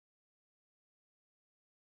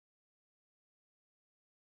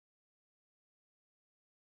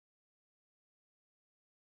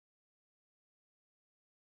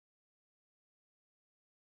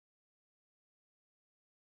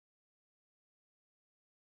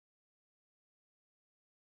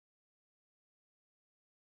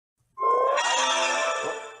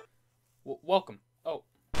welcome. Oh.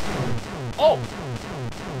 Oh!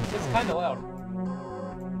 It's kind of loud.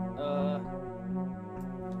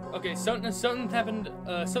 Okay, something happened,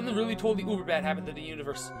 something really totally uber bad happened to the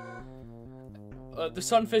universe. The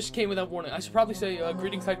Sunfish came without warning. I should probably say,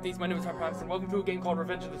 greetings, Hypenese. My name is HyperHimes, and welcome to a game called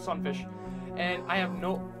Revenge of the Sunfish. And I have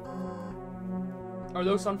no... Are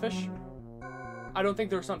those Sunfish? I don't think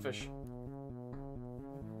they're Sunfish.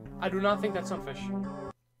 I do not think that's Sunfish.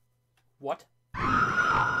 What?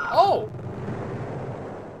 Oh!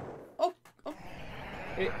 Oh! Oh!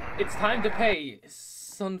 It's time to pay.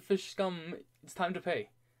 Sunfish scum. It's time to pay.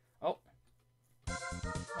 Oh.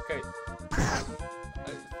 Okay.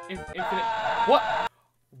 Infinite. What?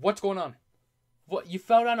 What's going on? What? You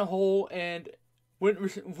fell down a hole and went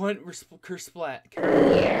kersplat.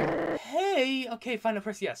 Hey. Okay. Fine. I'll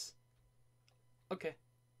press yes. Okay.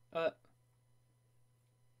 Are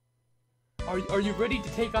you ready to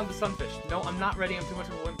take on the Sunfish? No, I'm not ready. I'm too much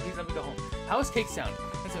of a wimp. Please let me go home. How is cake sound?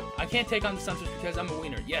 I can't take on the Sunfish because I'm a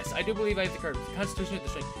wiener. Yes, I do believe I have the courage. The Constitution of the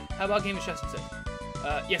strength. How about game of chess instead?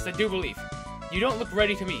 Yes, I do believe. You don't look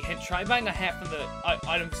ready to me. Hint, try buying a hat from the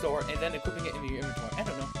item store and then equipping it in your inventory. I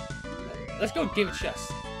don't know. Let's go game of chess.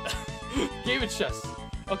 Game of chess.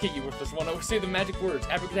 Okay, you worthless one. I will say the magic words.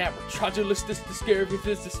 Abracadabra. Tragilistus, the scare of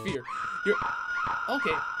the sphere. You're...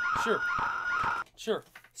 Okay, sure. Sure.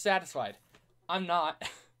 Satisfied. I'm not.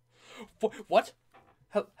 What?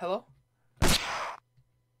 Hello?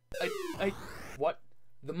 What?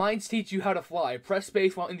 The mines teach you how to fly. Press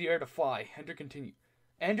space while in the air to fly. Enter continue.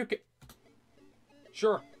 Enter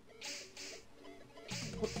Sure.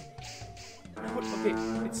 Okay,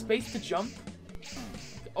 it's space to jump.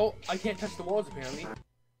 Oh, I can't touch the walls apparently.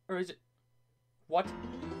 Or is it? What?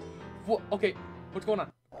 What? Okay, what's going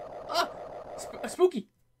on? Ah! Spooky!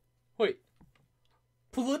 Wait.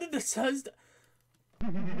 Politicized.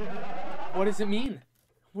 What does it mean?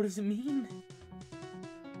 What does it mean?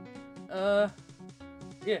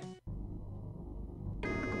 Yeah.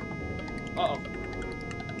 Uh-oh.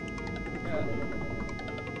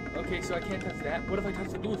 Okay, so I can't touch that. What if I touch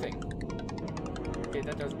the blue thing? Okay,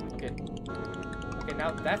 that doesn't. Okay. Okay,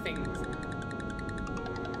 now that thing.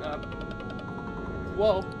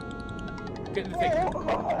 Whoa. Get in the thing.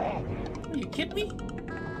 Are you kidding me?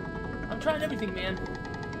 I'm trying everything, man.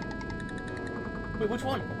 Wait, which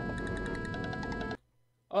one?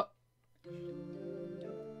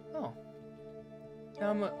 Oh.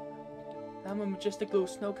 Now I'm a majestic little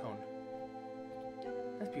snow cone.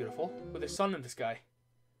 That's beautiful. With the sun in the sky.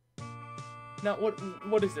 Now,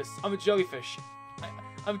 what is this? I'm a jellyfish.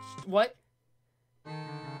 I'm what?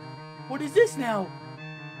 What is this now?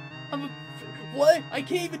 I'm a... What? I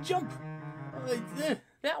can't even jump.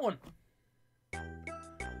 That one.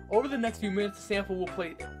 Over the next few minutes, the sample will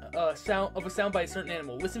play a sound by a certain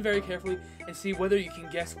animal. Listen very carefully and see whether you can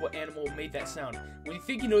guess what animal made that sound. When you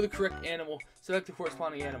think you know the correct animal, select the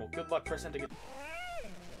corresponding animal. Good luck. Press enter.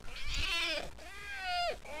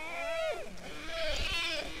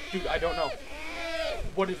 Dude, I don't know.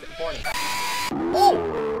 What is it? Barney. Oh!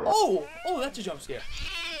 Oh! Oh, that's a jump scare.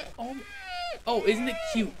 Oh, isn't it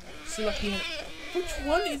cute? Select the animal. Which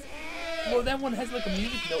one is... Well, that one has like a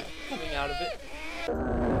music note coming out of it.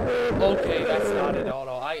 Okay, that's not it at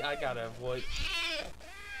all. I gotta avoid.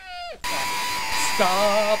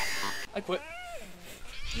 Stop! I quit.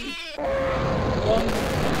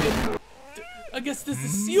 Okay. I guess this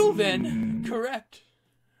is seal then. Correct.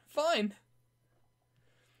 Fine.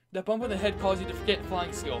 That bump on the head caused you to forget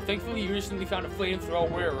flying skill. Thankfully, you recently found a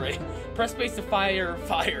flamethrower wear array. Press space to fire.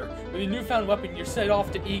 With your newfound weapon, you're set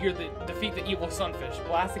off to defeat the evil Sunfish.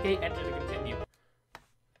 Blast the gate, enter to continue.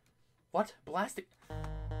 What? Blast it?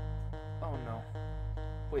 Oh no.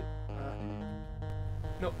 Wait,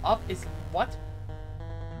 no, up is what?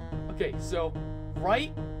 Okay, so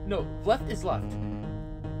right? No, left is left.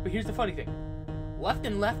 But here's the funny thing. Left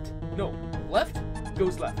and left, no, left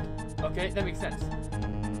goes left. Okay, that makes sense.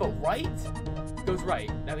 But right goes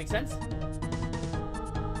right. That makes sense?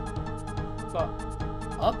 But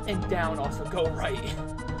up and down also go right.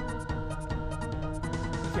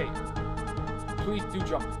 Okay. Please do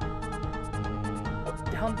jump.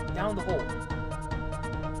 Down the hole.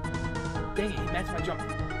 Dang it, he matched my jump.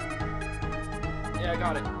 Yeah, I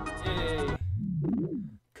got it. Yay.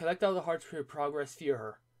 Collect all the hearts for your progress, fear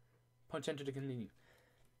her. Punch enter to continue.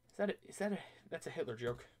 That's a Hitler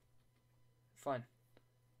joke. Fine.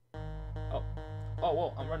 Oh,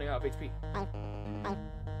 whoa, I'm running out of HP.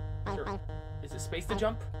 Sure. Is it space to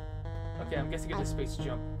jump? Okay, I'm guessing it is space to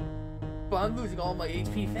jump. But I'm losing all my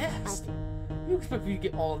HP fast. You expect me to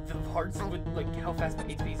get all of the hearts with, like, how fast my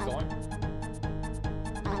HP is going?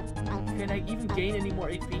 Can I even gain any more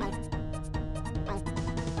HP?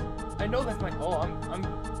 I know that's my. Oh,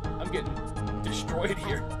 I'm getting destroyed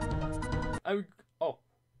here. Oh.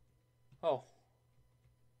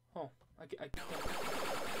 I can't.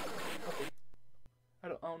 Okay. I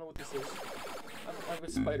don't know what this is. I'm a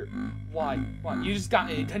spider. Why? You just got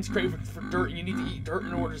an intense craving for dirt, and you need to eat dirt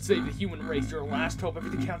in order to save the human race. You're the last hope.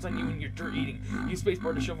 Everything counts on you and your dirt eating. Use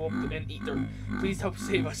spacebar to shovel up and eat dirt. Please help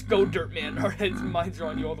save us. Go, dirt man. Our heads and minds are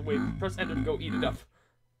on you all the way. Press enter to go eat it up.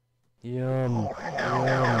 Yum. This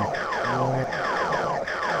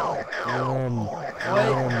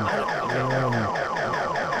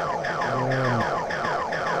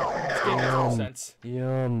game makes no sense.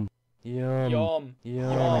 Yum. I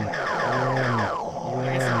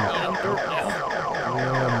guess I'm eating dirt now.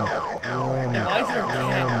 And why is there a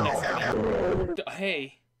cat next to me? Hey,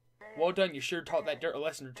 well done, you sure taught that dirt a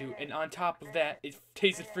lesson or two. And on top of that, it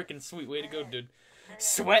tasted freaking sweet. Way to go, dude.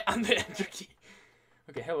 Sweat on the enter key.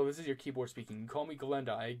 Okay, hello, this is your keyboard speaking. You call me Glenda.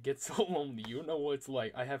 I get so lonely. You don't know what it's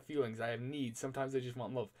like. I have feelings. I have needs. Sometimes I just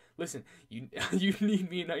want love. Listen, you need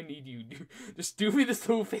me and I need you. Just do me this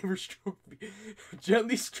little favor. Stroke me.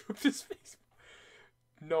 Gently stroke this face.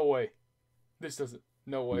 No way. This doesn't.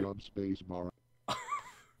 No way. Rub space bar.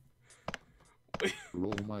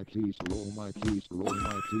 Roll my keys, roll my keys, roll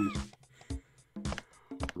my keys.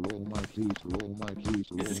 Roll my keys, roll my keys, roll my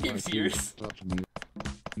keys. Is this game serious? Touch me.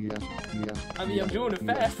 Yes. I mean, I'm doing it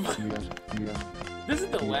fast, but Yes. this is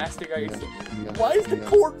the last thing I can say. Why is the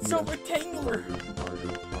cord so rectangular?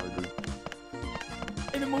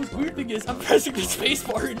 And the most weird thing is, I'm pressing the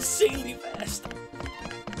spacebar insanely fast.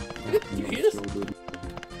 Do you hear this?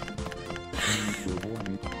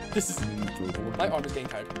 This is... My arm is getting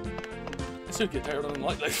tired. I should get tired on a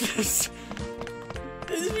night like this.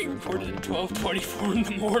 This is being recorded at 12:24 in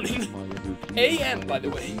the morning. AM, by the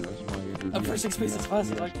way. I'm pressing space as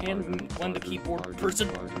fast as I can when the keyboard person.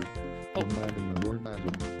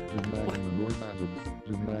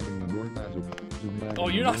 Oh,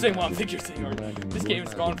 you're not saying what I'm thinking you're saying, are you? This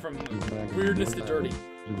game's gone from weirdness to dirty.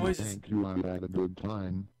 What is this?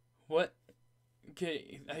 What?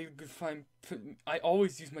 Okay, I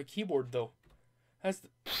always use my keyboard though.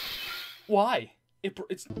 Why?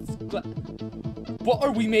 It's what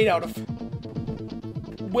are we made out of?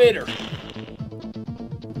 Witter.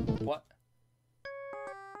 What?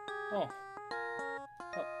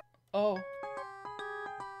 Oh.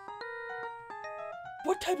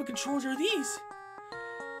 What type of controls are these?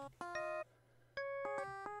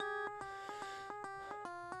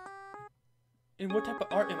 And what type of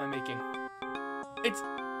art am I making? It's...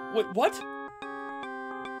 Wait, what?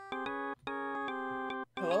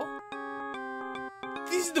 Hello?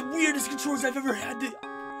 These are the weirdest controls I've ever had to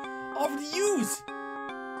offer to use!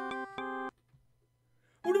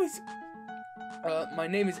 What do I... My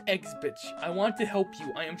name is Eggs, bitch. I want to help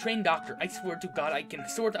you. I am trained doctor. I swear to God I can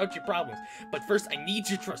sort out your problems. But first, I need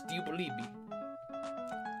your trust. Do you believe me?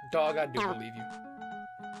 Dog, I do believe you.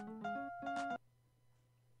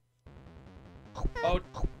 Oh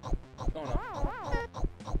no.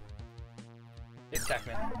 It's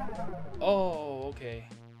Pac-Man. Oh, okay.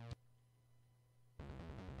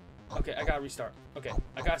 Okay, I gotta restart. Okay,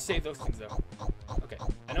 I gotta save those things though. Okay,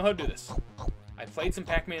 I know how to do this. I played some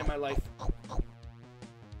Pac-Man in my life.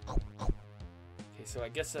 Okay, so I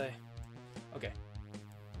guess okay.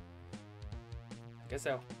 I guess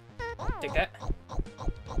I'll take that.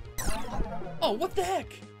 Oh, what the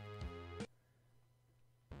heck?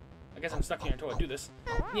 I guess I'm stuck here until I do this.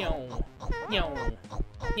 Okay,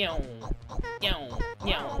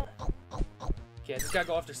 I just gotta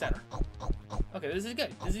go after center. Okay, this is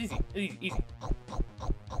good. This is easy. Easy.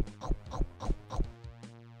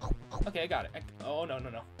 Okay, I got it. Oh, no.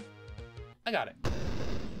 I got it.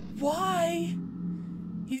 Why?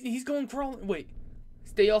 He's going crawling. Wait.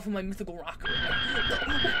 Stay off of my mythical rock.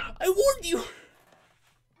 I warned you!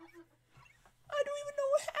 I don't even know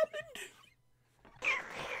what happened.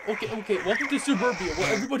 Okay. Welcome to Suburbia,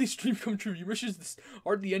 where everybody's dreams come true. Your mission is to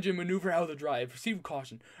start the engine, maneuver out of the drive. Proceed with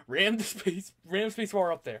caution. Ram space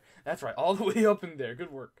bar up there. That's right, all the way up in there.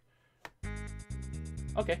 Good work.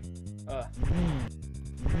 Okay.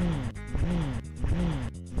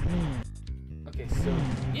 Okay, so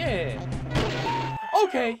yeah.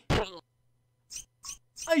 Okay.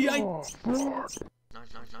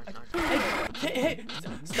 Hey,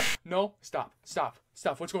 stop.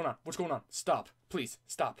 What's going on? Stop, please,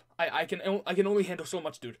 stop. I can only handle so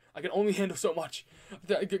much, dude. I can only handle so much.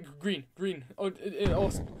 Green. Oh.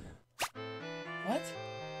 What?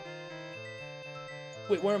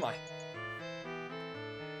 Wait, where am I?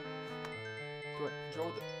 Do I draw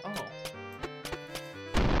the... Oh.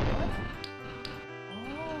 What?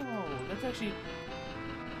 Oh, that's actually...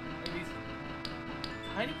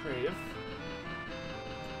 kind of creative.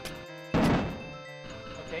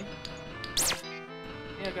 Okay.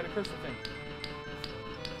 Yeah, I got a cursor thing.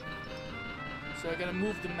 So I gotta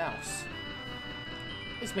move the mouse.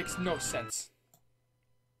 This makes no sense.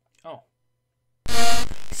 Oh.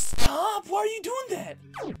 Stop! Why are you doing that?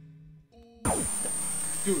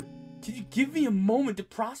 Dude, can you give me a moment to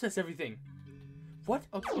process everything? What?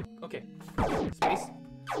 Okay. Okay. Space.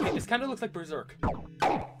 Okay, this kind of looks like Berserk.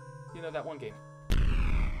 You know that one game.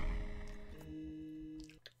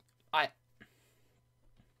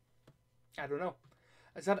 I don't know.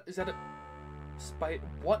 Is that a spite?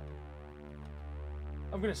 What?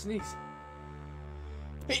 I'm gonna sneeze.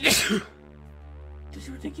 This is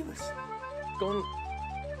ridiculous. Going.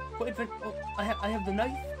 What? Oh, I have the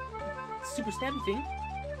knife. Super stabby thing.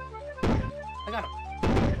 I got him.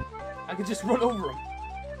 I could just run over him.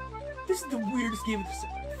 This is the weirdest game of the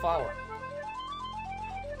flower.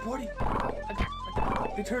 What are you?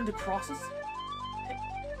 They turned to crosses? Hey,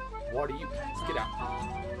 what are you? Get out.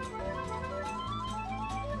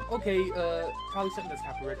 Okay, probably something that's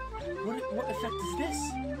copyrighted. What effect is this?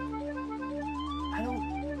 I don't...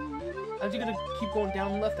 I'm just gonna keep going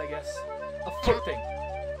down left, I guess. A foot thing.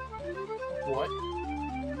 What?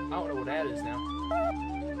 I don't know what that is now.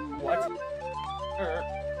 What?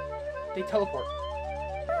 They teleport.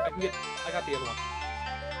 I got the other one.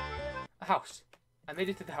 A house. I made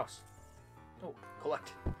it to the house. Oh,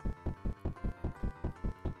 collect.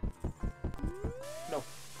 No.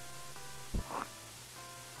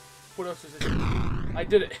 What else is it? I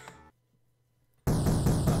did it.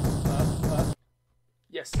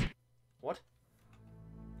 Yes. What?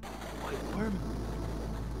 White worm.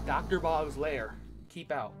 Dr. Bob's lair.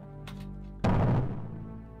 Keep out.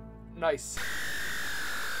 Nice.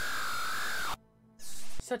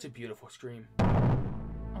 Such a beautiful scream.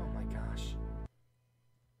 Oh my gosh.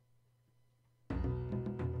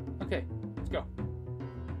 Okay, let's go.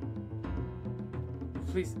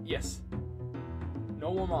 Please, yes.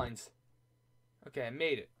 No more mines. Okay, I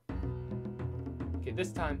made it. Okay,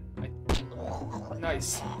 this time,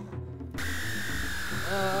 nice.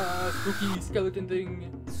 Spooky skeleton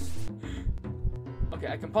thing. Okay,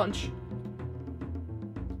 I can punch.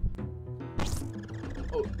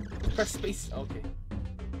 Oh, press space. Okay.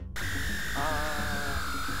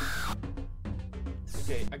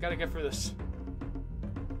 Okay, I gotta get through this.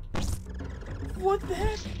 What the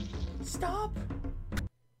heck? Stop!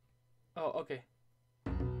 Oh, okay.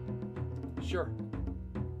 Sure.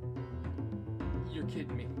 You're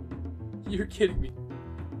kidding me. You're kidding me.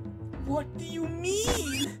 What do you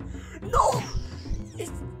mean? No!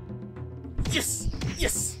 It's... Yes!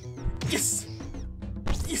 Yes! Yes!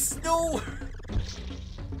 Yes! No!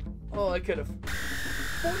 Oh, I could've.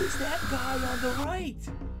 What is that guy on the right?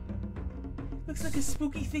 Looks like a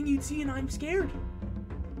spooky thing you'd see and I'm scared.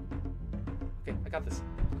 Okay, I got this.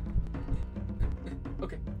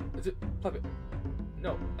 Okay, is it? Plug it.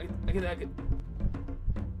 No, I can.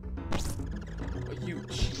 Oh, you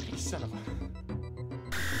cheeky son of a...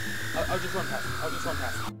 I'll just run past him. I'll just run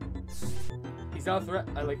past him. He's not a threat.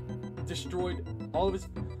 I, like, destroyed all of his...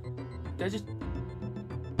 Did I just...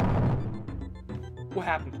 What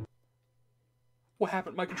happened? What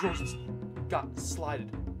happened? My controls just got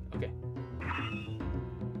slided. Okay.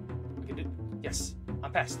 Okay, yes.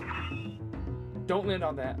 I'm past. Don't land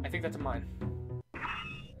on that. I think that's a mine.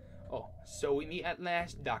 Oh, so we meet at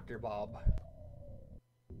last, Dr. Bob.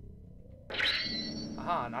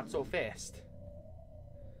 Aha, not so fast.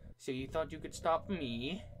 So you thought you could stop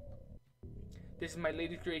me? This is my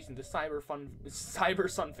latest creation, the Cyber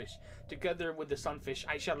Sunfish. Together with the Sunfish,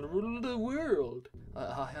 I shall rule the world.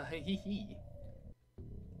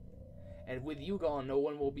 And with you gone, no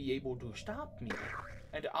one will be able to stop me.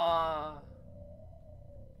 And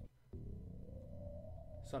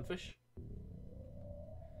Sunfish?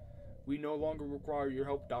 We no longer require your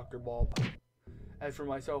help, Dr. Bob. As for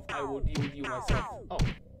myself, I will deal with you myself. Oh.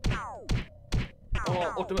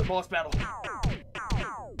 Oh, ultimate boss battle.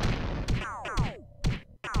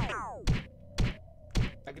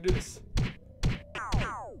 I can do this.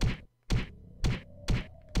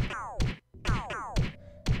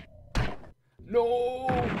 No!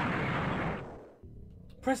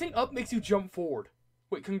 Pressing up makes you jump forward.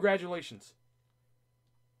 Wait, congratulations.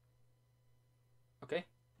 Okay.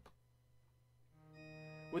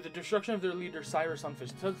 With the destruction of their leader, Cyber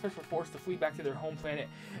Sunfish, the Sunfish were forced to flee back to their home planet,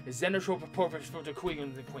 Xenotrope Porpoise from the Queen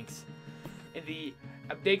and the Quinks. In the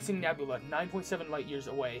Abdaxing Nebula, 9.7 light years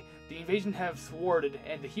away, the invasion has thwarted,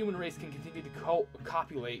 and the human race can continue to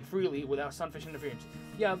copulate freely without Sunfish interference.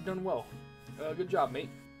 Yeah, I've done well. Good job, mate.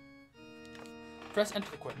 Press enter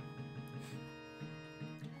to quit.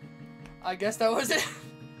 I guess that was it.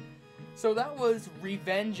 So that was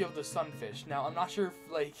Revenge of the Sunfish. Now, I'm not sure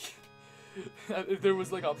if, like, if there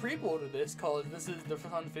was, like, a prequel to this called This is the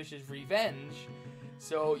Sunfish's Revenge.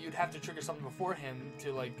 So you'd have to trigger something before him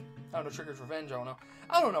to, like, I don't know, trigger revenge, I don't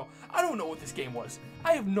know. I don't know what this game was.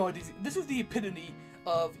 I have no idea. This was the epitome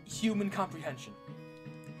of human comprehension.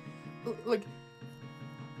 Like,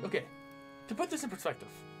 okay, to put this in perspective,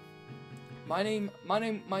 my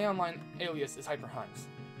online alias is HyperHimes.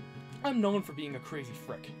 I'm known for being a crazy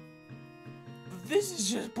frick. This is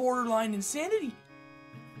just borderline insanity.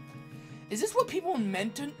 Is this what people in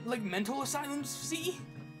mental asylums see?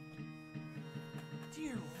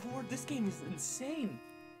 Dear Lord, this game is insane.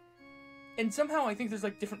 And somehow I think there's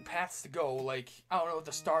like different paths to go. Like, I don't know, at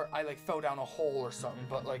the start I like fell down a hole or something,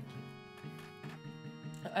 but like,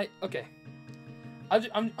 okay. I'm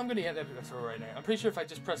gonna end that video right now. I'm pretty sure if I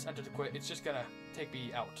just press enter to quit, it's just gonna take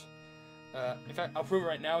me out. In fact, I'll prove it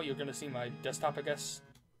right now. You're gonna see my desktop, I guess.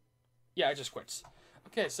 Yeah, it just quits.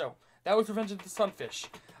 Okay, so that was Revenge of the Sunfish.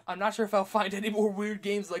 I'm not sure if I'll find any more weird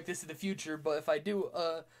games like this in the future, but if I do,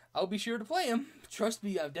 I'll be sure to play them. Trust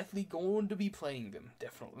me, I'm definitely going to be playing them,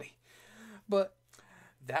 definitely. But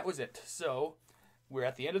that was it. So we're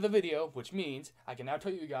at the end of the video, which means I can now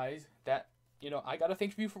tell you guys that, you know, I gotta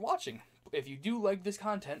thank you for watching. If you do like this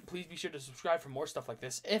content, please be sure to subscribe for more stuff like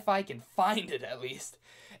this, if I can find it at least.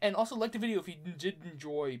 And also like the video if you did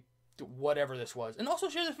enjoy whatever this was. And also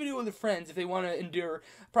share this video with your friends if they want to endure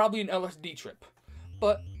probably an LSD trip.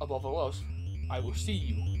 But above all else, I will see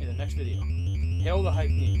you in the next video. Hail the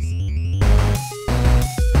Hypenese.